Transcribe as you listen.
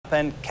up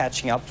and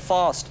catching up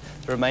fast.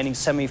 The remaining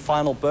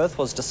semi-final berth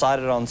was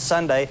decided on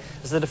Sunday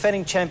as the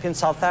defending champion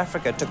South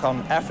Africa took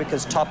on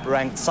Africa's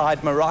top-ranked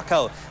side,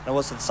 Morocco. And it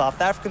was the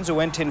South Africans who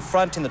went in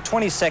front in the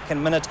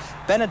 22nd minute,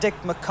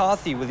 Benedict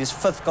McCarthy with his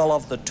 5th goal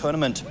of the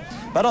tournament.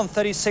 But on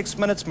 36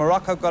 minutes,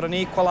 Morocco got an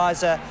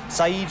equaliser,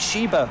 Saeed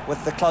Sheba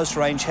with the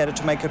close-range header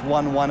to make it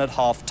 1-1 at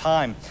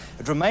half-time.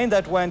 It remained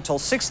that way until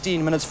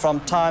 16 minutes from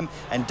time,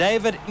 and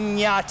David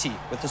Nyati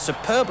with a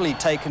superbly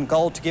taken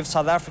goal to give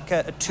South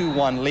Africa a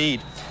 2-1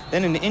 lead.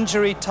 Then in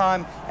injury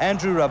time,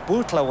 Andrew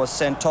Rabutla was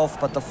sent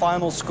off, but the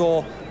final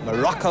score,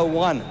 Morocco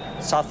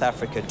 1, South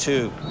Africa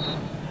 2.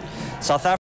 South Africa